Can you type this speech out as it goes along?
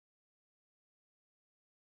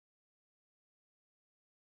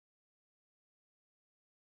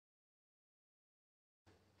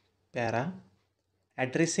Para.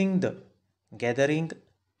 Addressing the gathering,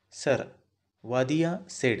 Sir Wadia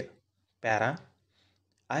said, Para.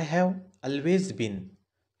 I have always been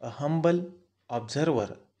a humble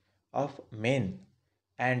observer of men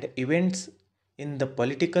and events in the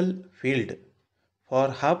political field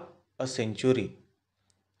for half a century.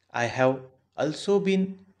 I have also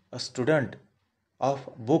been a student of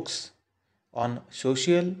books on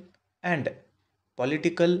social and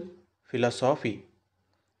political philosophy.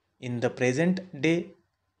 In the present day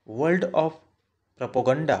world of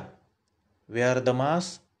propaganda, where the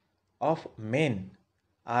mass of men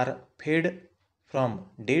are fed from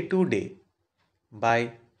day to day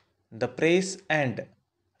by the press and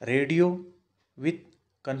radio with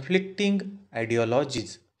conflicting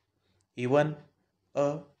ideologies, even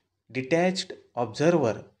a detached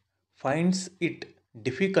observer finds it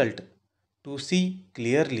difficult to see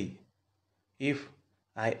clearly. If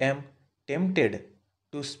I am tempted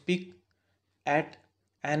to speak at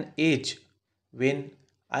an age when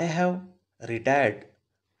I have retired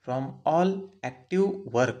from all active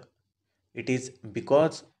work, it is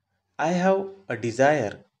because I have a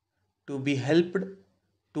desire to be helped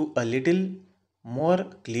to a little more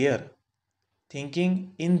clear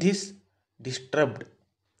thinking in this disturbed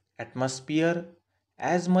atmosphere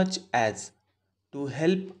as much as to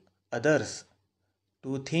help others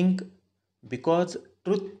to think because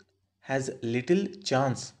truth has little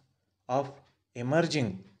chance of emerging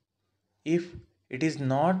if it is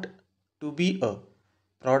not to be a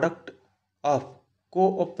product of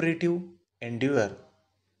cooperative endeavor.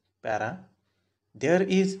 Para. There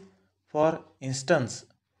is, for instance,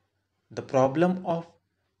 the problem of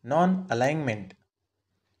non alignment.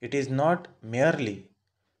 It is not merely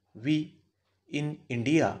we in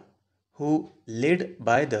India who, led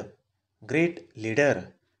by the great leader,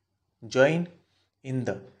 join in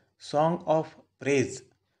the song of praise,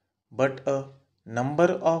 but a number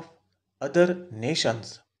of other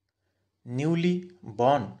nations, newly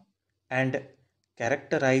born and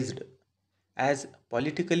characterized as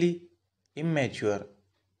politically immature,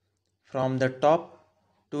 from the top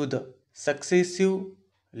to the successive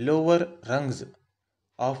lower rungs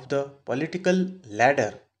of the political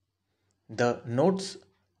ladder, the notes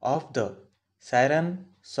of the siren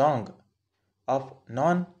song of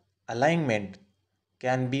non alignment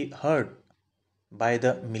can be heard by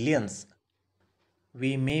the millions.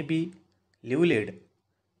 We may be lulled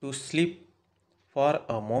to sleep for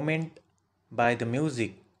a moment by the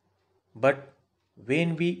music, but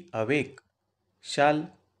when we awake, shall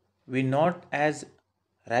we not, as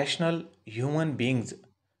rational human beings,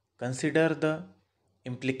 consider the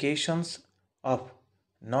implications of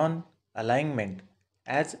non alignment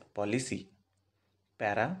as policy?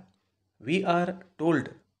 Para. We are told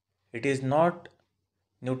it is not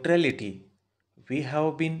neutrality. We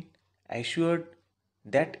have been assured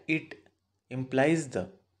that it implies the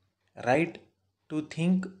right to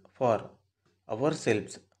think for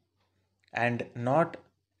ourselves and not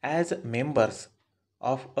as members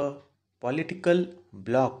of a political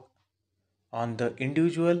bloc on the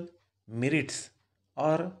individual merits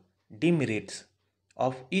or demerits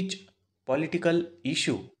of each political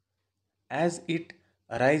issue as it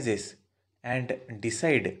arises and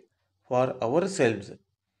decide for ourselves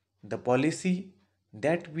the policy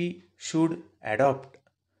that we should adopt.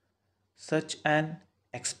 Such an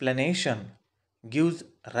explanation gives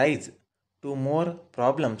rise to more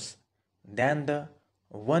problems than the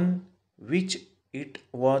one which it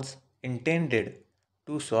was intended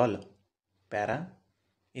to solve. Para.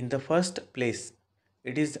 In the first place,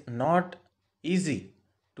 it is not easy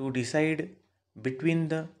to decide between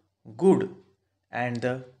the good and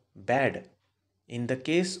the bad in the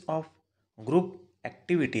case of group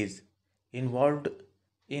activities involved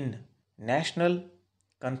in national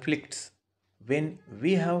conflicts when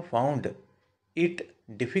we have found it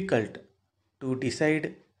difficult to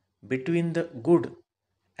decide between the good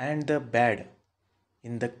and the bad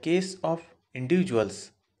in the case of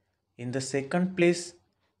individuals. In the second place,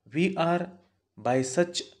 we are by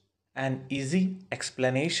such an easy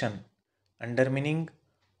explanation undermining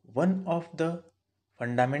one of the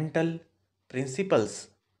fundamental principles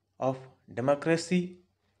of democracy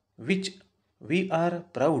which we are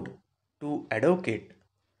proud to advocate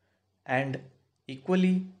and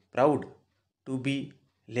equally proud to be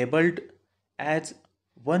labeled as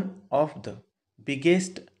one of the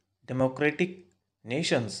biggest democratic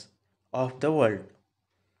nations of the world.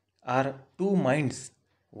 Are two minds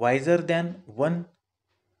wiser than one?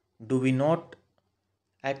 Do we not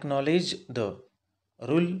acknowledge the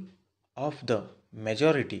rule of the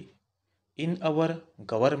majority in our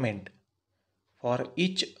government for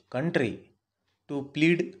each country to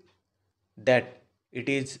plead that it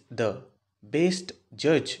is the best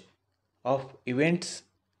judge of events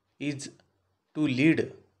is to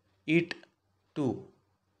lead it to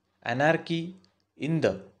anarchy in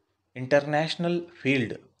the international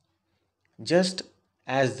field, just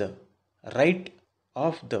as the right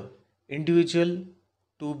of the individual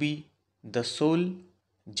to be the sole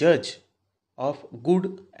judge of good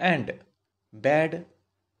and bad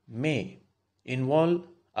may involve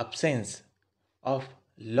absence of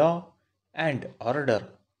law and order.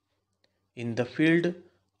 In the field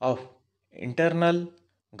of internal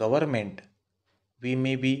government, we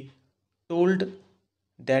may be told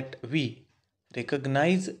that we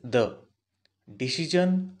recognize the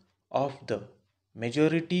decision of the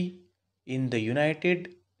majority in the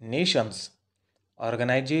United Nations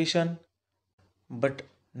organization, but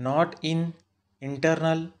not in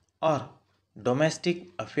internal or domestic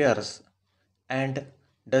affairs, and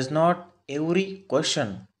does not every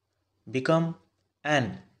question become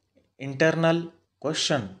an internal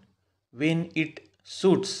question when it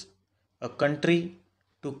suits a country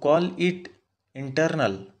to call it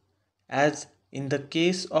internal, as in the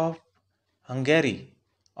case of Hungary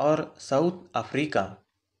or South Africa?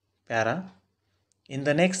 Para. In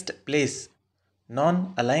the next place,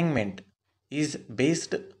 non alignment is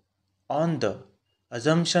based on the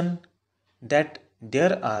assumption that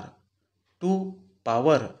there are two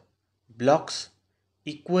power blocks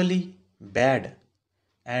equally bad,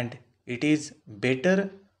 and it is better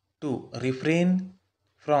to refrain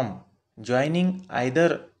from joining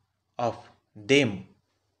either of them.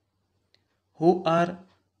 Who are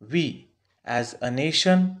we as a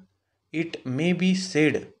nation? It may be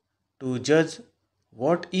said to judge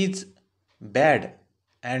what is bad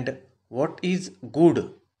and what is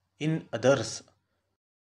good in others.